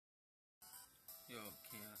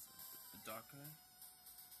darker.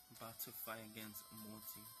 About to fight against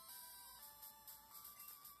Morty.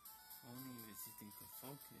 Only resisting could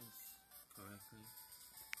focus correctly.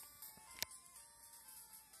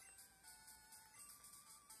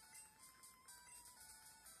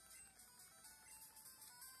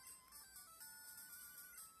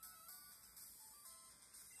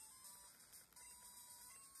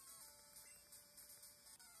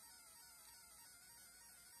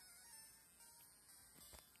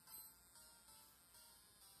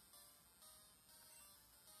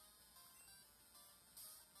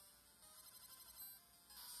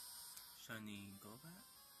 Shiny, go back.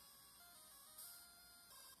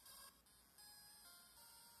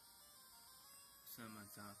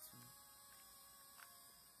 Samazatsu.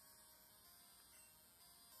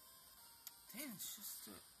 Damn, she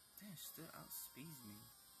still outspeeds me.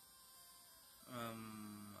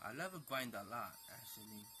 I level grind a lot,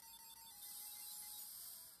 actually.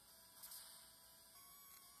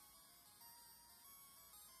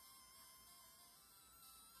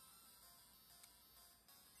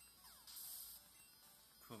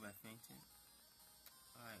 Combat fainting.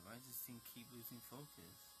 Alright, why does this thing keep losing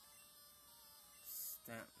focus?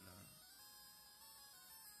 Stantler.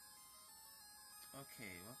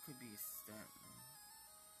 Okay, what could be a Stantler?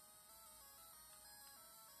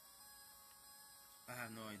 I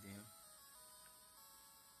have no idea.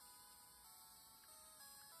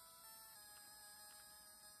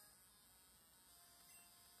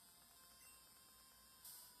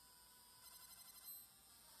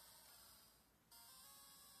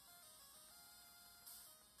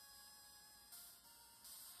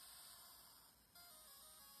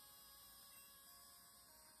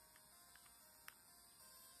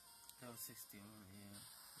 Level 61, yeah.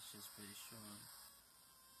 It's just pretty strong.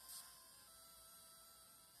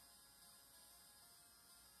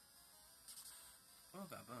 Oh,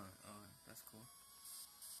 got burned. Oh, that's cool.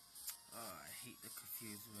 Oh, I hate the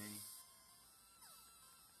confused way.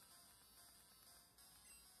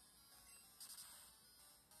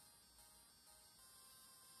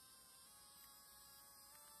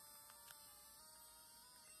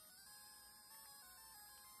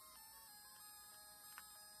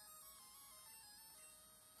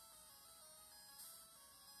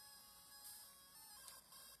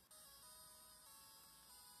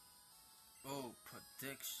 Oh,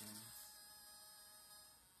 predictions.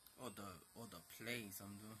 Or the plays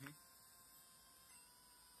I'm doing.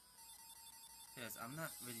 Yes, I'm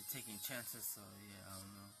not really taking chances, so yeah, I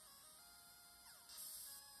don't know.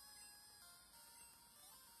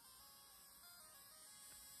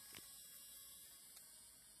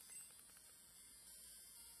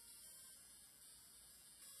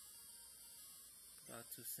 About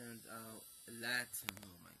to send out Latin.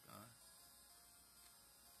 Oh my god.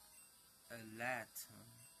 A Latin.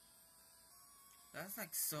 That's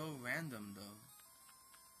like so random though.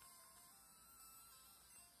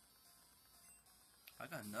 I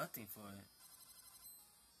got nothing for it.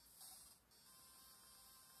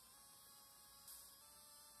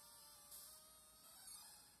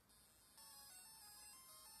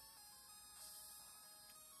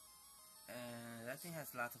 And that thing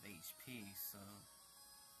has lots of HP, so.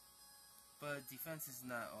 But defense is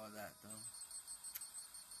not all that though.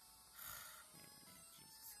 Jesus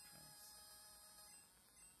Christ.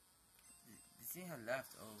 This thing had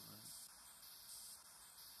leftover.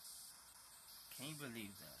 Can you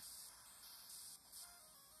believe that?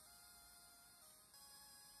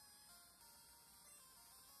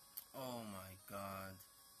 Oh my god.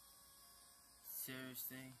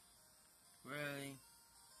 Seriously? Really?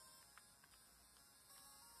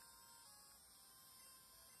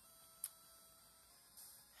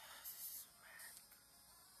 This is whack.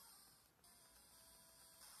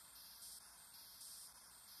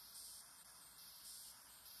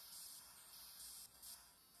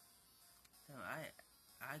 Damn,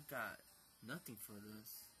 I got nothing for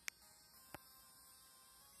this.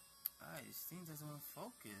 Alright, this thing doesn't want to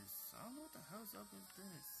focus. I don't know what the hell's up with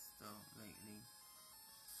this though lately.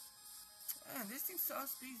 Man, this thing so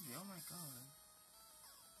outspeeds me. Oh my god.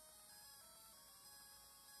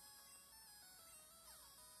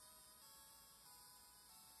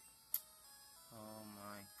 Oh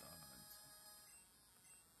my god.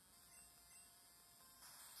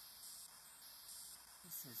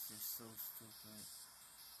 This is just so stupid.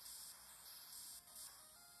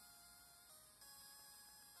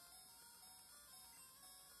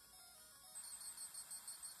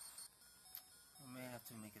 I may have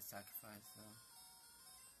to make a sacrifice though.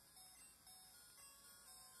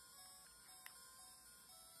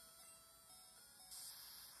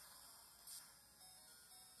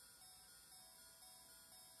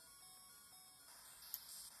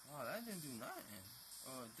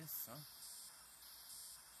 this song.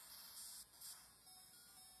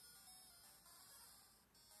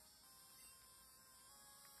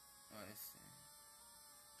 Oh, let's see.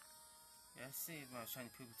 Yeah, I see if my shiny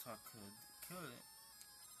people talk could kill it.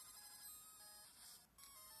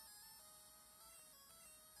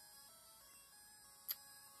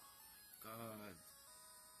 God,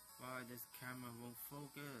 why this camera won't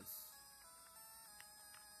focus?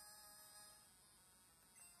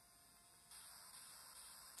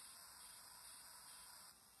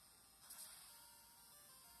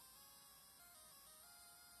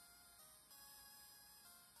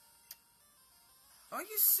 Are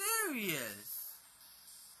you serious?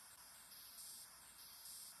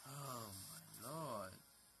 Oh my lord.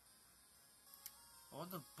 All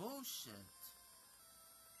the bullshit.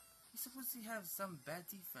 He's supposed to have some bad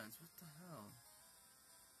defense. What the hell?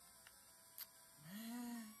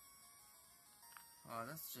 Man. Oh,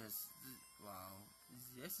 that's just... Wow.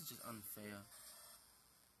 This is just unfair.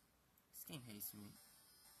 This game hates me.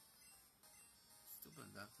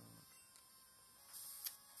 Stupid leftover.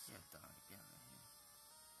 Yeah, die. Get out of here.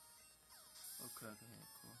 Okay,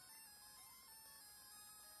 cool.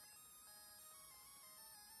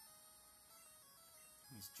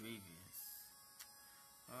 Mischievous.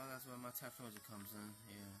 Oh, that's where my Typhlosion comes in.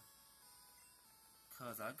 Yeah.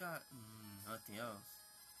 Cause I got nothing else.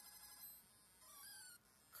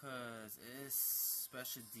 Cause it's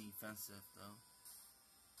special defensive though.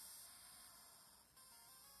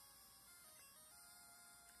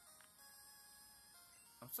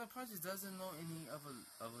 I'm surprised it doesn't know any of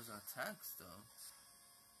his attacks though.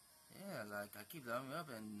 Yeah, like I keep leveling up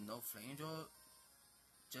and no flame draw,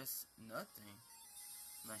 just nothing.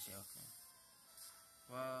 Nightshade, okay.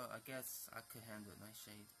 Well, I guess I could handle it,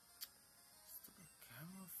 Nightshade. Stupid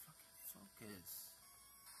camera, fucking focus.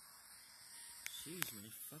 Jeez,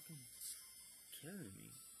 man, fucking killing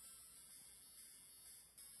me.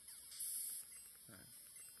 Alright.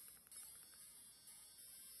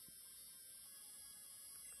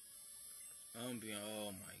 Umbreon,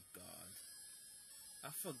 oh my god. I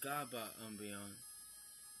forgot about Umbreon.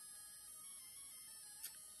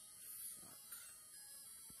 Fuck.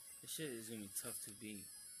 This shit is gonna be tough to beat.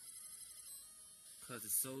 Cause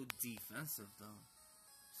it's so defensive though.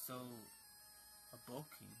 So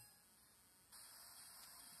bulky.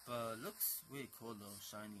 But it looks really cool though,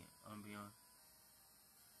 shiny Umbreon.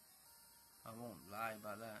 I won't lie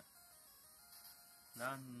about that.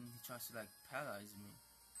 Now he tries to like paralyze me.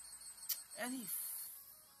 And he...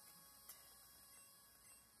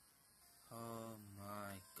 Oh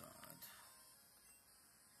my god.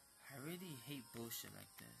 I really hate bullshit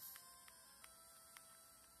like this.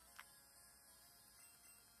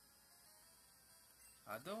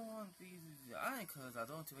 I don't want to use the iron cause I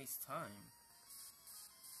don't want to waste time.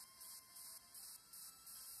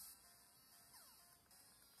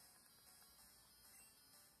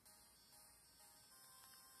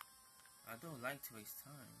 I don't like to waste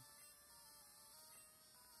time.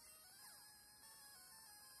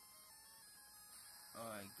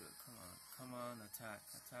 Alright, good. Come on, attack.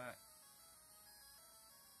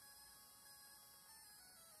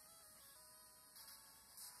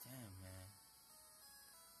 Damn, man.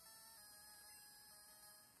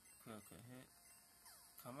 Quick hit.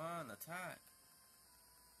 Come on, attack.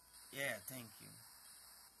 Yeah, thank you.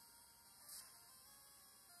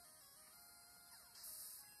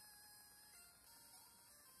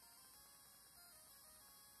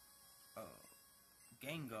 Oh,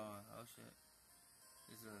 Gengar. Oh shit.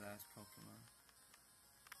 This is the last Pokemon.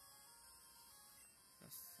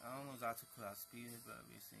 I don't know if that's could outspeed it, but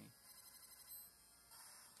we'll see.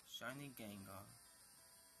 Shiny Gengar.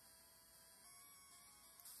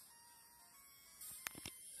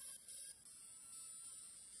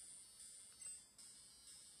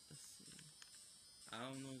 Let's see. I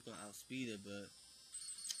don't know if I'm gonna outspeed it, but...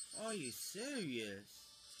 Are you serious?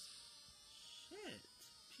 Shit.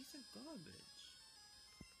 Piece of garbage.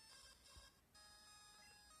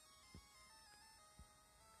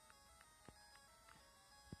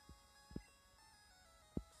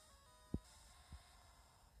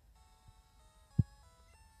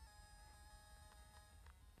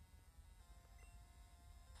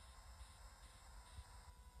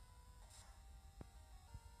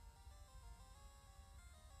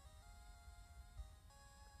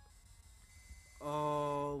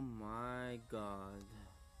 Oh my god.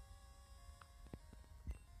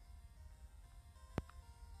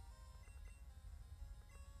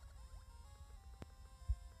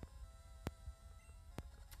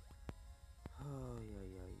 Oh, yeah.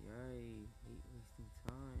 Hate wasting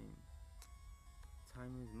time.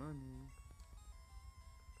 Time is money.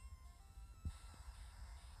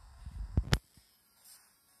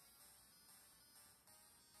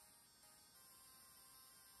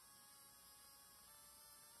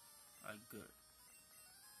 good.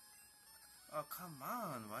 Oh, come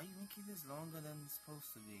on. Why you making this longer than it's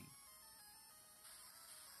supposed to be?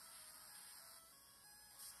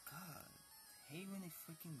 God, I hate when they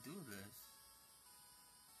freaking do this.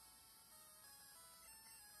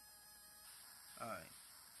 Alright.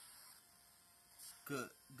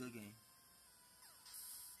 Good game.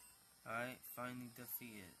 Alright, finally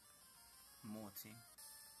defeated Morty.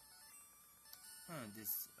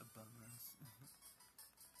 This abundance.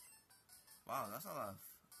 Wow, that's a lot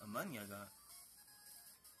of money I got.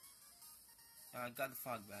 I got the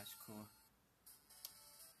fog badge, cool.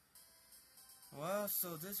 Well,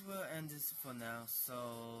 so this will end this for now.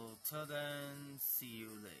 So till then, see you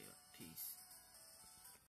later. Peace.